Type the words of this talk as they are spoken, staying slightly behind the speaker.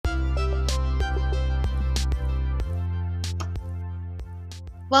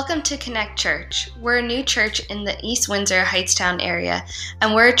Welcome to Connect Church. We're a new church in the East Windsor Heightstown area,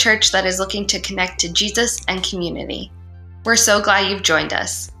 and we're a church that is looking to connect to Jesus and community. We're so glad you've joined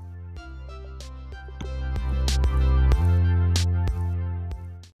us.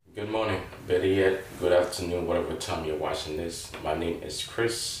 Good morning, better yet, good afternoon, whatever time you're watching this. My name is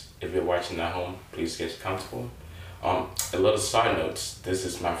Chris. If you're watching at home, please get comfortable. A little side note, this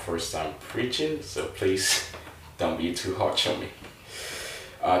is my first time preaching, so please don't be too harsh on me.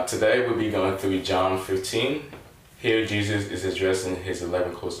 Today we'll be going through John 15. Here Jesus is addressing his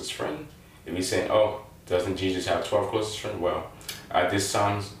 11 closest friends. If you're saying, oh, doesn't Jesus have 12 closest friends? Well, at this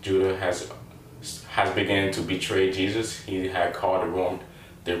time, Judas has begun to betray Jesus. He had called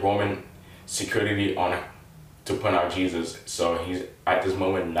the Roman security on to point out Jesus. So he's at this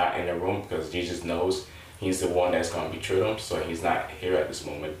moment not in the room because Jesus knows he's the one that's going to betray him. So he's not here at this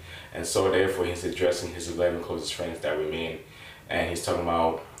moment. And so therefore he's addressing his 11 closest friends that remain. And he's talking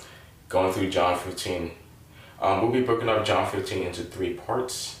about going through John 15. We'll be breaking up John 15 into 3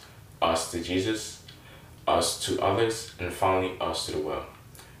 parts. Us to Jesus, us to others, and finally us to the well.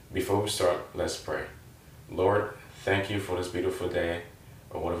 Before we start, let's pray. Lord, thank you for this beautiful day,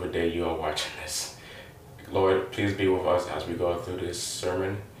 or whatever day you are watching this. Lord, please be with us as we go through this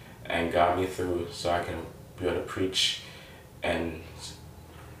sermon and guide me through so I can be able to preach and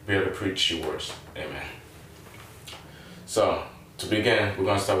be able to preach your words. Amen. So, to begin, we're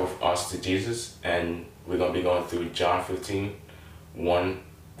going to start with us to Jesus, and we're going to be going through John 15,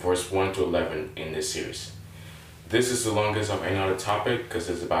 verse 1 to 11 in this series. This is the longest of any other topic because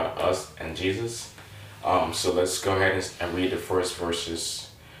it's about us and Jesus. So let's go ahead and read the first verses.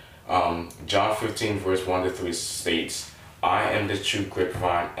 John 15, verse 1 to 3 states, I am the true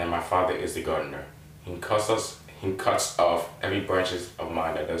grapevine, and my Father is the gardener. He cuts off every branches of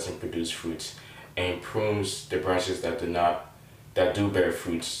mine that doesn't produce fruits, and he prunes the branches that do bear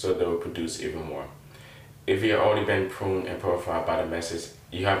fruits, so they will produce even more. If you have already been pruned and purified by the message,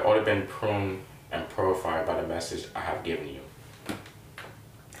 I have given you.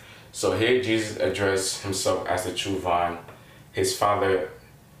 So here Jesus addressed himself as the true vine, his Father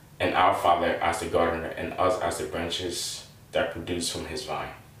and our Father as the gardener, and us as the branches that produce from his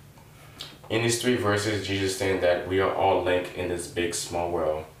vine. In these 3 verses, Jesus saying that we are all linked in this big, small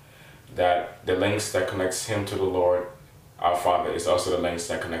world, that the links that connects him to the Lord, our Father, is also the links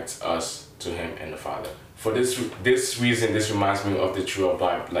that connects us to him and the Father. For this reason, this reminds me of the tree of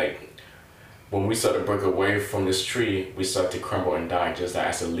life. Like, when we start to break away from this tree, we start to crumble and die. Just like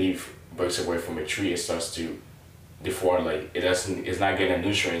as a leaf breaks away from a tree, it starts to deform. Like, it's not getting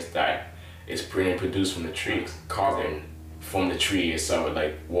nutrients that is being produced from the tree, carbon from the tree. So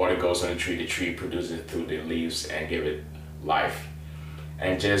like water goes on the tree produces it through the leaves and give it life.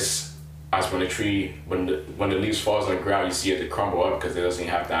 And just as when the leaves falls on the ground, you see it crumble up because it doesn't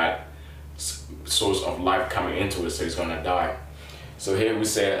have that source of life coming into it, so it's gonna die. So here we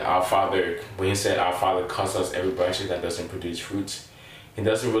said our Father, when he said our Father cuts us every branch that doesn't produce fruits, it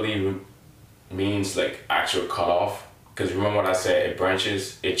doesn't really means like actual cut off. Because remember what I said,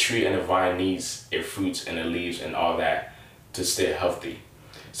 a tree and a vine needs its fruits and the leaves and all that to stay healthy.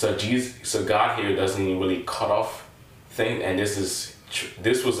 So God here doesn't even really cut off things, and this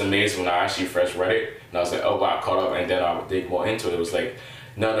was amazing when I actually first read it, and I was like, oh wow, caught up, and then I would dig more into it. It was like,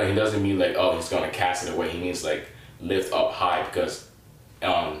 no, he doesn't mean like, oh, he's gonna cast it away. He means like lift up high, because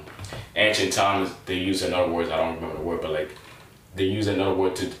ancient times they use another word, I don't remember the word, but like they use another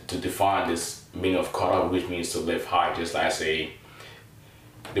word to define this meaning of caught up, which means to lift high. Just like they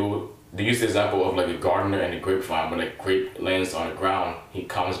use the example of like a gardener and a grapevine. When a grape lands on the ground, he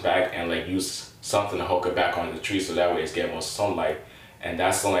comes back and like use something to hook it back on the tree, so that way it's getting more sunlight. And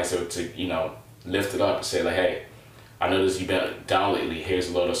that sunlight, so to lift it up and say like, hey, I noticed you've been down lately. Here's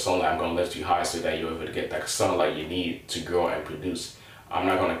a little sunlight. I'm gonna lift you high so that you're able to get that sunlight you need to grow and produce. I'm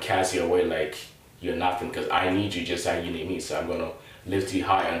not gonna cast you away like you're nothing, because I need you just like you need me. So I'm gonna lift you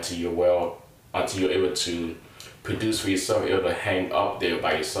high until you're able to produce for yourself, able to hang up there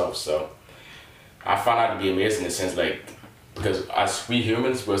by yourself. So I found out to be amazing in the sense like, because as we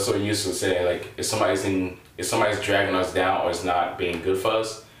humans, we're so used to saying like, if somebody's dragging us down or is not being good for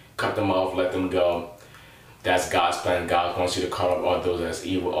us, cut them off, let them go. That's God's plan. God wants you to cut off all those that's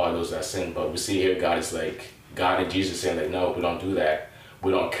evil, all those that sin. But we see here God and Jesus saying like, no, we don't do that.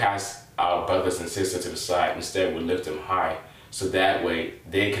 We don't cast our brothers and sisters to the side. Instead, we lift them high, so that way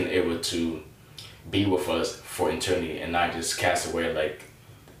they can able to be with us for eternity and not just cast away like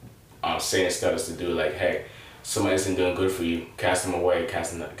saying status to do like, hey, somebody isn't doing good for you, cast them away.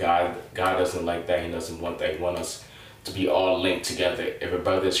 God doesn't like that. He doesn't want that. He wants us to be all linked together. If a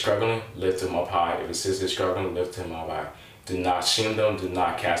brother is struggling, lift him up high. If a sister is struggling, lift him up high. If Do not shame them, do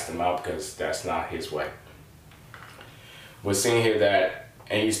not cast them out, because that's not his way. We're seeing here that,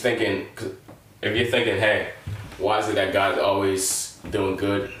 and he's thinking, if you're thinking, hey, why is it that God's always doing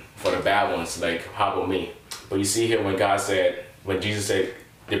good for the bad ones? Like, how about me? But you see here when Jesus said,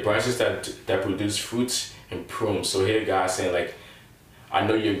 the branches that produce fruits and prunes. So here God's saying, like, I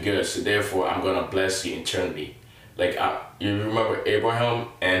know you're good, so therefore I'm going to bless you eternally. Like, you remember Abraham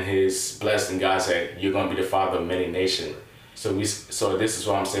and his blessing, God said, you're going to be the father of many nations. So this is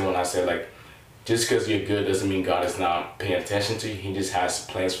what I'm saying when I say, like, just because you're good doesn't mean God is not paying attention to you. He just has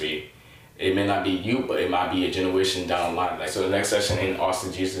plans for you. It may not be you, but it might be a generation down the line. Like, so the next section in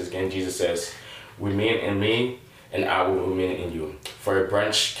Austin Jesus, again, Jesus says, remain in me, and I will remain in you. For a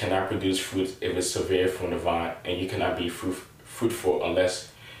branch cannot produce fruit if it's severed from the vine, and you cannot be fruitful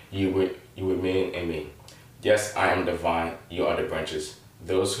unless you remain in me. Yes, I am the vine, you are the branches.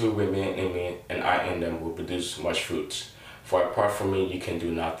 Those who remain in me and I in them will produce much fruit. For apart from me, you can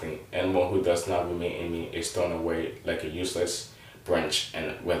do nothing. Anyone who does not remain in me is thrown away like a useless branch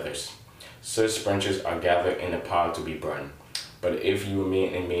and withers. Such branches are gathered in a pile to be burned. But if you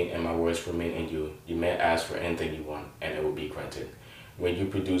remain in me and my words remain in you, you may ask for anything you want, and it will be granted. When you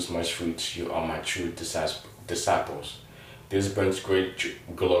produce much fruit, you are my true disciples. This brings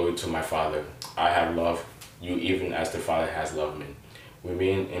great glory to my Father. I have loved you even as the Father has loved me.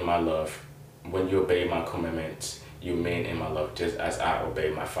 Remain in my love. When you obey my commandments, you remain in my love, just as I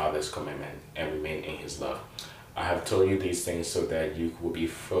obey my Father's commandment and remain in his love. I have told you these things so that you will be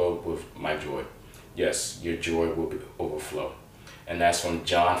filled with my joy. Yes, your joy will overflow. And that's from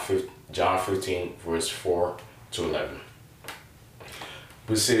John 15, verse 4 to 11.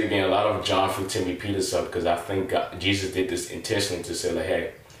 We see it again, a lot of John 15 repeat itself because I think Jesus did this intentionally to say, like,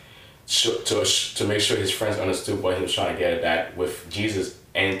 hey, to make sure his friends understood what he was trying to get at, that with Jesus,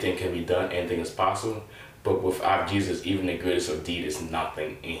 anything can be done, anything is possible. But without Jesus, even the greatest of deed is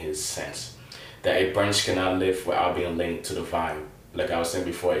nothing in his sense. That a branch cannot live without being linked to the vine. Like I was saying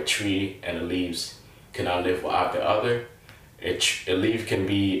before, a tree and the leaves cannot live without the other. A leaf can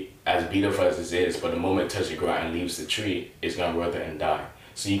be as beautiful as it is, but the moment it touches the ground and leaves the tree, it's going to wither and die.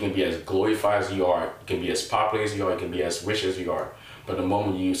 So you can be as glorified as you are, you can be as popular as you are, you can be as rich as you are. But the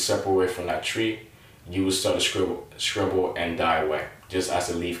moment you separate from that tree, you will start to shrivel and die away. Just as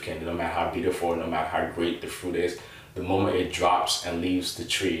a leaf can, no matter how beautiful, no matter how great the fruit is, the moment it drops and leaves the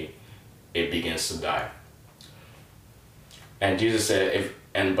tree, it begins to die. And Jesus said,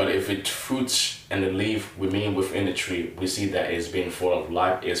 but if it fruits and the leaf remain within the tree, we see that it's been full of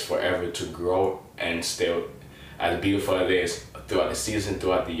life, is forever to grow and stay as beautiful as it is throughout the season,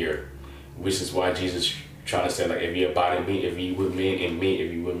 throughout the year. Which is why Jesus trying to say, like, if you abide in me, if you remain in me,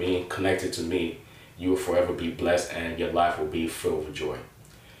 if you remain connected to me, you will forever be blessed and your life will be filled with joy.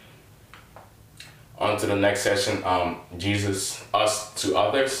 On to the next session, Jesus, us to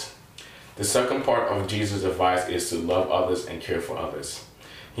others. The second part of Jesus' advice is to love others and care for others.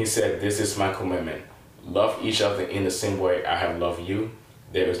 He said, this is my commandment. Love each other in the same way I have loved you.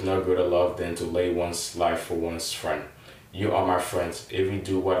 There is no greater love than to lay one's life for one's friend. You are my friends. If you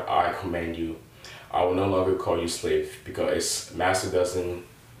do what I command you, I will no longer call you slave, because his master doesn't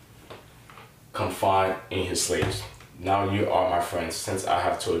confine in his slaves. Now you are my friends, since I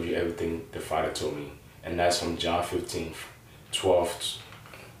have told you everything the Father told me. And that's from John 15,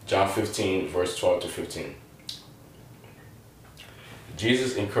 verse 12 to 15.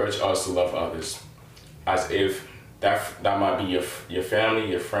 Jesus encouraged us to love others, as if that might be your family,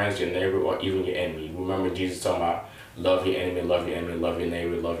 your friends, your neighbor, or even your enemy. Remember Jesus talking about love your enemy, love your enemy, love your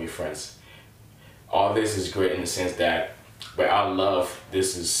neighbor, love your friends. All this is great in the sense that without love,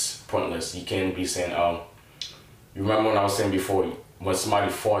 this is pointless. You can't be saying, you remember when I was saying before, when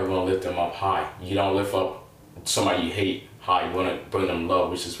somebody falls, you want to lift them up high. You don't lift up somebody you hate high. You want to bring them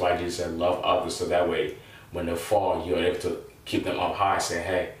love, which is why Jesus said love others, so that way when they fall, you're able to keep them up high, saying,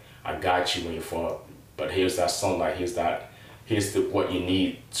 hey, I got you when you fall, but here's that sunlight, here's what you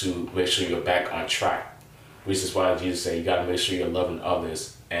need to make sure you're back on track. Which is why Jesus said you got to make sure you're loving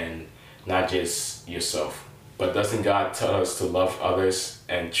others and not just yourself. But doesn't God tell us to love others,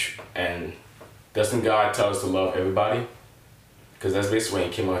 and doesn't God tell us to love everybody? Because that's basically what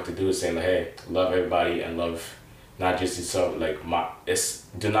he came out to do, is saying, like, hey, love everybody and love not just yourself. Like,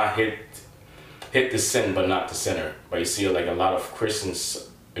 do not hit the sin, but not the sinner. But you see, like, a lot of Christians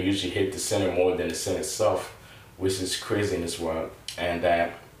usually hit the sinner more than the sin itself, which is crazy in this world. And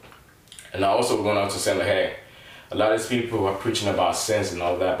I also going on to say, like, hey, a lot of these people are preaching about sins and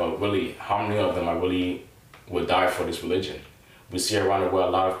all that, but really, how many of them are really would die for this religion? We see around the world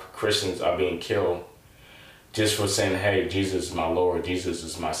a lot of Christians are being killed just for saying, hey, Jesus is my Lord, Jesus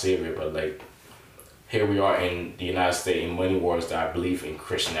is my Savior, but like, here we are in the United States in many words that believe in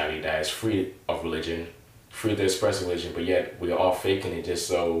Christianity, that is free of religion, free to express religion, but yet we are all faking it just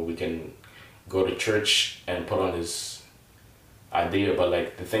so we can go to church and put on this idea. But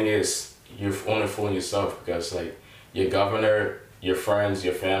like the thing is, you're only fooling yourself, because like your governor, your friends,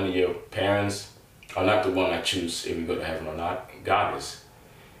 your family, your parents are not the one that choose if you go to heaven or not. God is,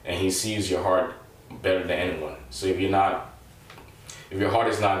 and He sees your heart better than anyone. So if your heart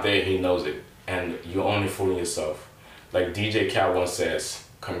is not there, He knows it, and you're only fooling yourself. Like DJ Khaled once says,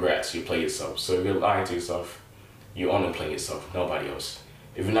 "Congrats, you play yourself." So if you're lying to yourself, you only play yourself, nobody else.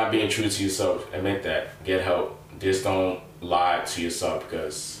 If you're not being true to yourself, admit that. Get help. Just don't lie to yourself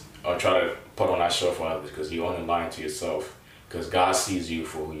or try to put on that show for others, because you're only lying to yourself, because God sees you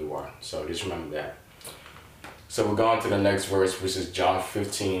for who you are. So just remember that. So we're going to the next verse, which is John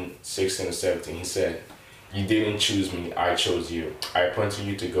 15, 16 and 17. He said, "You didn't choose me, I chose you. I appointed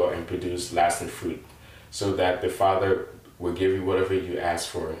you to go and produce lasting fruit, so that the Father will give you whatever you ask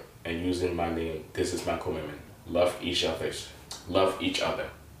for, and using my name, this is my commitment. Love each other. Love each other."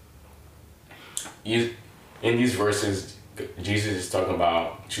 In these verses, Jesus is talking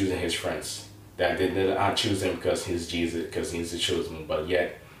about choosing His friends. That they did not choose Him because He's Jesus, because He's the chosen one, but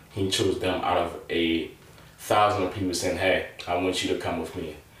yet He chose them out of 1,000 of people saying, "Hey, I want you to come with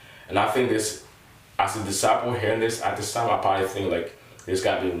me." And I think this, as a disciple hearing this at this time, I probably think like this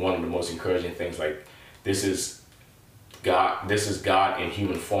got to be one of the most encouraging things. Like this is God in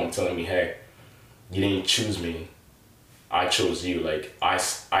human form telling me, "Hey, you didn't choose me, I chose you." Like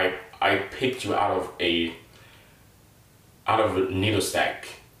I picked you out of a needle stack,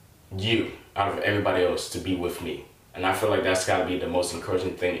 you out of everybody else, to be with me. And I feel like that's got to be the most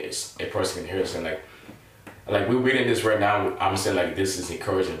encouraging thing is a person can hear us. And like we're reading this right now, I'm saying like this is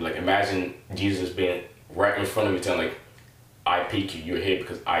encouraging. Like imagine Jesus being right in front of you telling like, "I picked you, you're here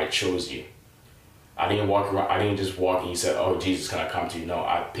because I chose you." I didn't walk around, I didn't just walk and you said, "Oh Jesus, can I come to you?" No,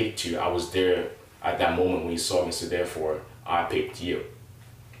 I picked you. I was there at that moment when you saw me, so therefore I picked you.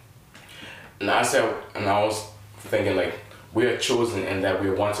 And I was thinking like, we are chosen and that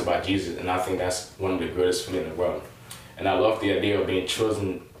we're wanted by Jesus, and I think that's one of the greatest feelings in the world. And I love the idea of being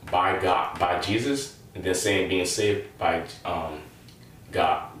chosen by God, by Jesus, and then saying being saved by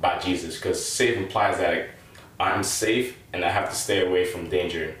God, by Jesus, because saved implies that like, I'm safe and I have to stay away from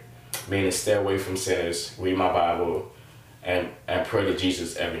danger, meaning stay away from sinners, read my Bible, and pray to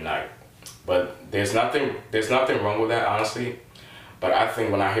Jesus every night. But there's nothing wrong with that, honestly. But I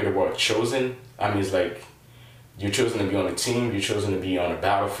think when I hear the word chosen, I mean it's like you're chosen to be on a team, you're chosen to be on a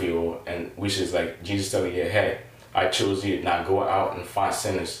battlefield, and which is like Jesus telling you, "Hey, I chose you. Now go out and find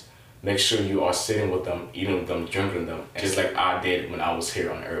sinners. Make sure you are sitting with them, eating with them, drinking with them, just like I did when I was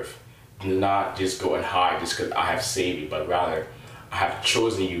here on earth. Do not just go and hide just because I have saved you, but rather I have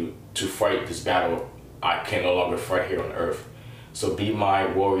chosen you to fight this battle I can no longer fight here on earth. So be my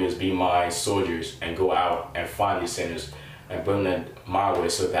warriors, be my soldiers, and go out and find these sinners and bring them my way,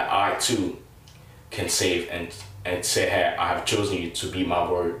 so that I too can save and say, "Hey, I have chosen you to be my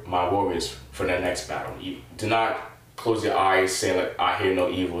warriors for the next battle." You do not close your eyes saying like, "I hear no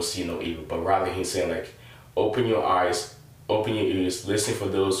evil, see no evil," but rather He's saying like, open your eyes, open your ears, listen for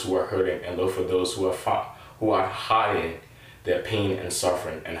those who are hurting, and look for those who are hiding their pain and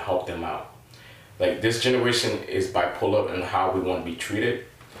suffering, and help them out. Like this generation is bipolar in how we want to be treated.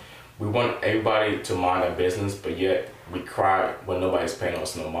 We want everybody to mind their business, but yet we cry when nobody's paying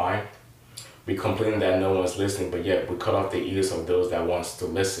us no mind. We complain that no one's listening, but yet we cut off the ears of those that wants to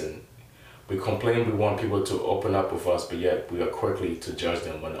listen. We complain we want people to open up with us, but yet we are quickly to judge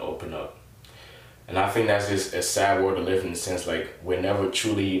them when they open up. And I think that's just a sad world to live in the sense like we're never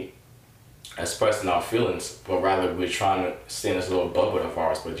truly expressing our feelings, but rather we're trying to stay in this little bubble of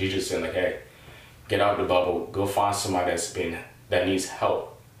ours. But Jesus saying like, "Hey, get out of the bubble, go find somebody that needs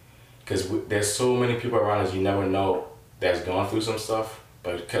help." Because there's so many people around us you never know that's gone through some stuff,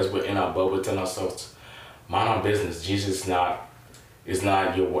 but because we're in our bubble telling ourselves, "Mind our business." Jesus is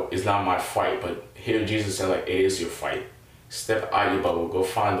not my fight, but here Jesus saying like, it is your fight. Step out of your bubble, go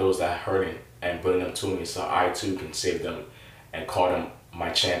find those that are hurting and bring them to me, so I too can save them and call them my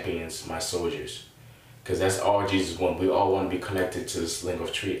champions, my soldiers. Because that's all Jesus wants. We all want to be connected to this link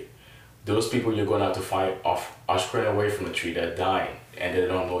of tree. Those people you're going to have to find are spreading away from the tree. They're dying and they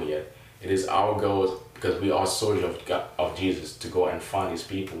don't know yet. It is our goal, because we are soldiers of Jesus, to go and find these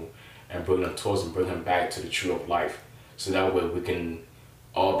people and bring them towards and bring them back to the tree of life. So that way we can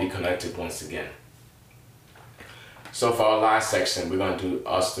all be connected once again. So for our last section, we're going to do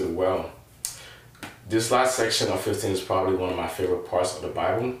us to the world. This last section of 15 is probably one of my favorite parts of the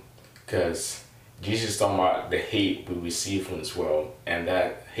Bible, because Jesus is talking about the hate we receive from this world, and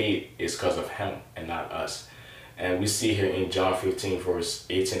that hate is because of him and not us. And we see here in John 15, verse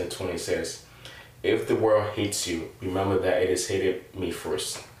 18 and 20 says, if the world hates you, remember that it has hated me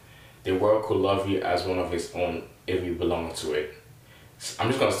first. The world could love you as one of its own if you belong to it. I'm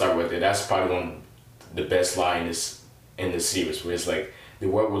just gonna start with it. That's probably one of the best lines in this series, where it's like the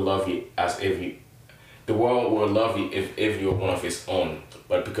world will love you as if you the world will love you if you're one of its own.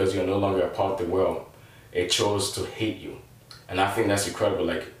 But because you're no longer a part of the world, it chose to hate you. And I think that's incredible.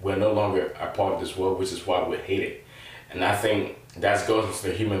 Like, we're no longer a part of this world, which is why we hate it. And I think that goes into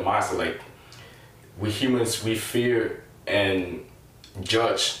the human mindset. Like, we humans, we fear and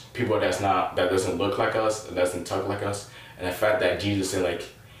judge people that doesn't look like us, that doesn't talk like us. And the fact that Jesus said, like,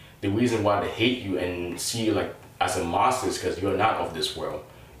 the reason why they hate you and see you like as a monster is because you're not of this world.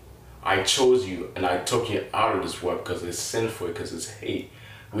 I chose you and I took you out of this world because it's sinful, because it's hate,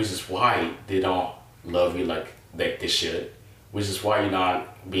 which is why they don't love you like they should, which is why you're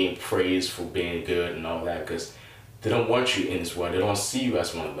not being praised for being good and all that, because they don't want you in this world. They don't see you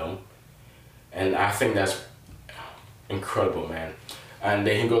as one of them. And I think that's incredible, man. And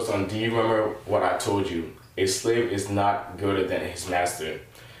then he goes on, do you remember what I told you? A slave is not greater than his master.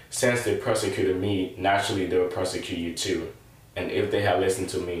 Since they persecuted me, naturally they will persecute you too. And if they have listened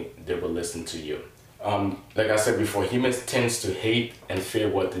to me, they will listen to you. Like I said before, humans tends to hate and fear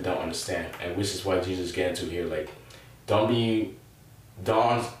what they don't understand. And which is why Jesus get into here, like, I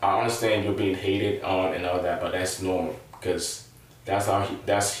understand you're being hated on and all that, but that's normal, because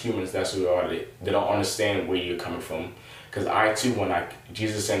that's humans, that's who we are. They don't understand where you're coming from. Because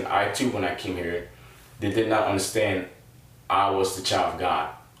Jesus said, I too, when I came here, they did not understand I was the child of God.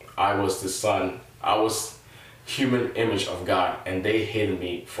 I was the son. I was human image of God, and they hated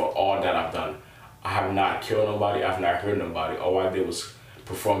me for all that I've done. I have not killed nobody. I've not hurt nobody. All I did was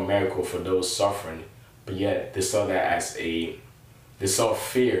perform a miracle for those suffering. But yet they saw that they saw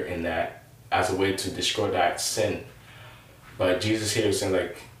fear in that as a way to destroy that sin. But Jesus here is saying,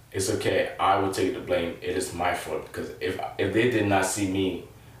 like, it's okay. I will take the blame. It is my fault, because if they did not see me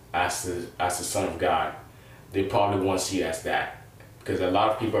as the son of God, they probably won't see as that. Because a lot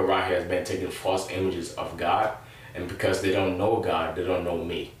of people around here have been taking false images of God, and because they don't know God, they don't know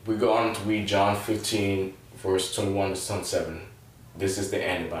me. We go on to read John 15, verse 21 to 27. This is the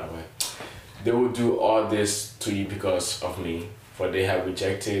end, by the way. They will do all this to you because of me, for they have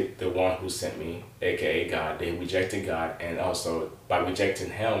rejected the one who sent me, aka God. They rejected God, and also by rejecting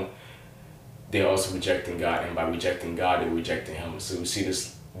him, they're also rejecting God, and by rejecting God, they're rejecting him. So we see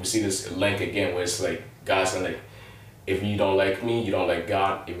this link again, where it's like God saying, like, if you don't like me, you don't like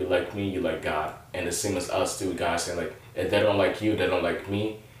God. If you like me, you like God. And the same as us too. God saying, like, if they don't like you, they don't like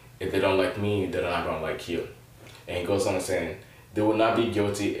me. If they don't like me, they're not gonna like you. And he goes on saying, they will not be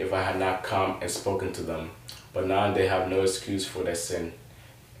guilty if I had not come and spoken to them. But now they have no excuse for their sin.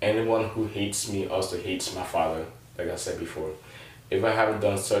 Anyone who hates me also hates my Father, like I said before. If I haven't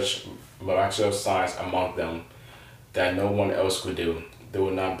done such miraculous signs among them that no one else could do, they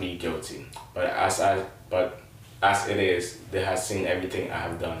will not be guilty. But as it is, they have seen everything I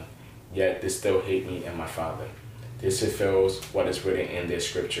have done, yet they still hate me and my Father. This fulfills what is written in their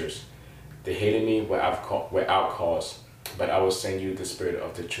scriptures. They hated me without cause, but I will send you the Spirit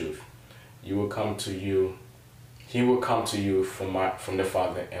of the truth. He will come to you from the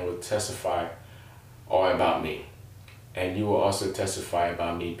Father, and will testify all about me. And you will also testify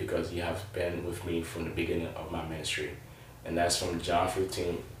about me, because you have been with me from the beginning of my ministry. And that's from John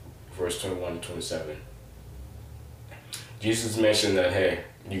 15, verse 21 to 27. Jesus mentioned that, hey,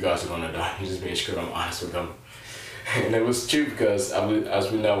 you guys are gonna die. He's just being straight up honest with them. And it was true, because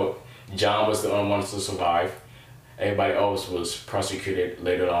as we know, John was the only one to survive. Everybody else was persecuted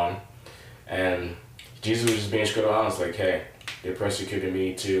later on. And Jesus was just being straight up honest, like, hey, they persecuted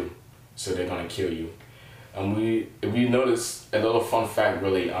me too, so they're gonna kill you. And if we notice a little fun fact,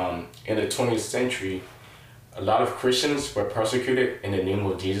 really, in the 20th century, a lot of Christians were persecuted in the name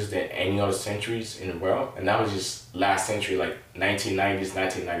of Jesus than any other centuries in the world. And that was just last century, like 1990s,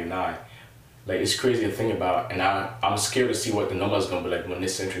 1999. Like, it's crazy to think about. And I'm scared to see what the numbers going to be like when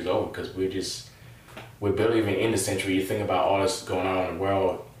this century is over, because we're barely even in the century. You think about all this going on in the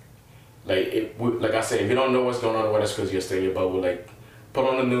world. Like I said, if you don't know what's going on in the world, that's because you're still in your bubble. Like, put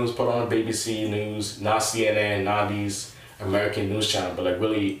on the news, put on the BBC News, not CNN, not these American news channel, but like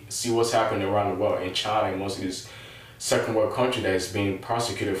really see what's happening around the world. In China and most of these second world countries that is being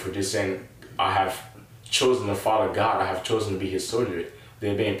prosecuted for just saying, I have chosen to follow God, I have chosen to be his soldier.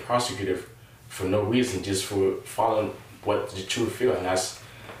 They're being prosecuted for no reason, just for following what the truth feel. And that's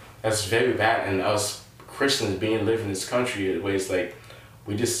very bad. And us Christians live in this country where it's like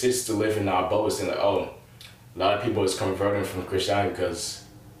we just sit to live in our bubbles and like, oh, a lot of people is converting from Christianity because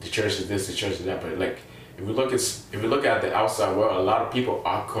the church is this, the church is that. But like, if we look at the outside world, a lot of people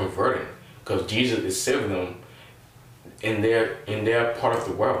are converting because Jesus is saving them in their part of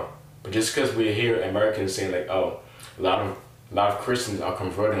the world. But just because we're here, Americans saying like, oh, a lot of Christians are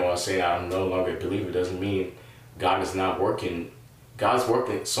converting or saying I'm no longer a believer, doesn't mean God is not working. God's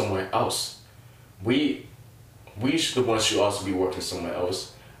working somewhere else. We the ones should also be working somewhere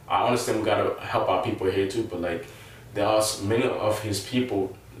else. I understand we gotta help our people here too, but like there are many of his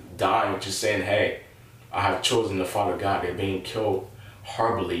people dying just saying, hey, I have chosen to follow God. They're being killed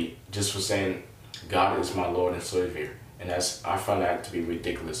horribly just for saying God is my Lord and Savior. And I find that to be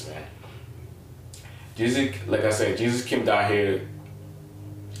ridiculous, man. Jesus, like I said, Jesus came down here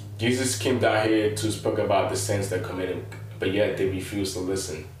to speak about the sins they committed, but yet they refused to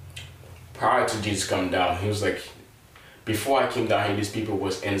listen. Prior to Jesus coming down, he was like, before I came down here, these people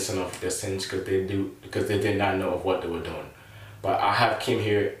was innocent of their sins because they did not know of what they were doing. But I have came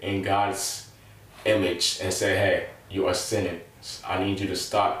here in God's image and said, hey, you are sinning. I need you to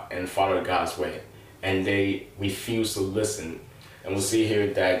stop and follow God's way. And they refuse to listen. And we'll see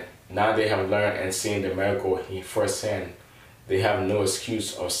here that now they have learned and seen the miracle firsthand. They have no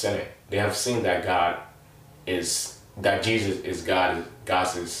excuse of sinning. They have seen that Jesus is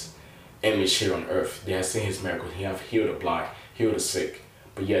God's image here on earth. They have seen his miracles. He have healed the blind, healed the sick.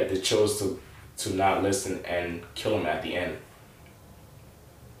 But yet they chose to not listen and kill him at the end.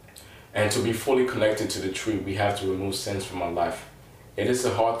 And to be fully connected to the tree, we have to remove sins from our life. It is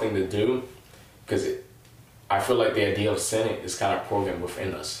a hard thing to do because I feel like the idea of sinning is kind of programmed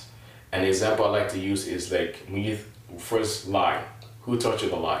within us. And the example I like to use is like when you first lie, who taught you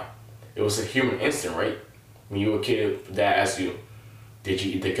to lie? It was a human instinct, right? When you were a kid, dad asked you, did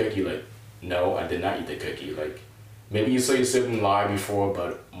you eat the cookie? Like, no, I did not eat the cookie. Like, maybe you saw your sibling lie before,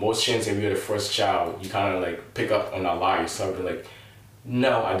 but most chance if you're the first child, you kind of like pick up on that lie yourself and like,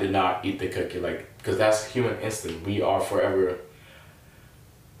 no, I did not eat the cookie. Like, because that's human instinct. We are forever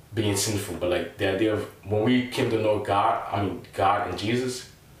being sinful. But like the idea of when we came to know God and Jesus,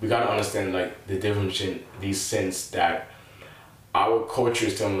 we got to understand like the difference in these sins that our culture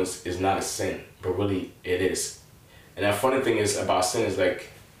is telling us is not a sin, but really it is. And the funny thing is about sin is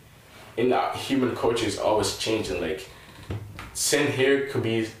like in the human culture is always changing. Like sin here could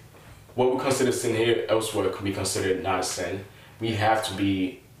be what we consider sin here elsewhere could be considered not a sin. We have to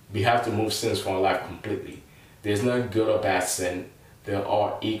move sins from our life completely. There's no good or bad sin. They're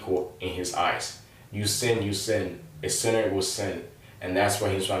all equal in his eyes. You sin, you sin. A sinner will sin. And that's what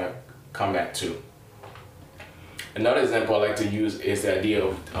he's trying to combat too. Another example I like to use is the idea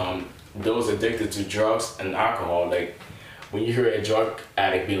of those addicted to drugs and alcohol. Like when you hear a drug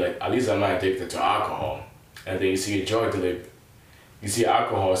addict be like, at least I'm not addicted to alcohol. And then you see a drug dealer, you see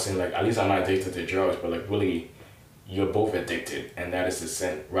alcohol saying like, at least I'm not addicted to drugs. But like really, you're both addicted, and that is the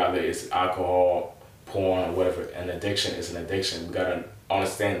sin. Rather, it's alcohol, porn, or whatever. An addiction is an addiction. We gotta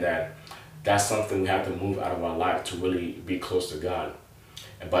understand that that's something we have to move out of our life to really be close to God.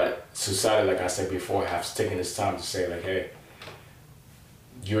 But society, like I said before, has taken this time to say like, hey,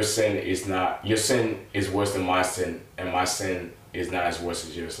 your sin is worse than my sin, and my sin is not as worse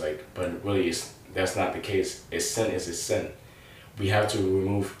as yours. Like, but really, that's not the case. A sin is a sin. We have to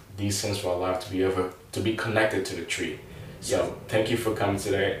remove these sins from our life to be connected to the tree. So thank you for coming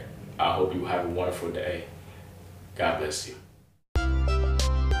today. I hope you have a wonderful day. God bless you.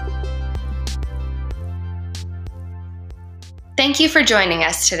 Thank you for joining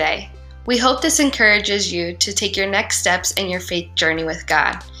us today. We hope this encourages you to take your next steps in your faith journey with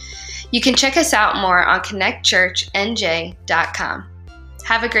God. You can check us out more on connectchurchnj.com.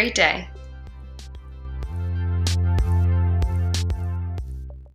 Have a great day.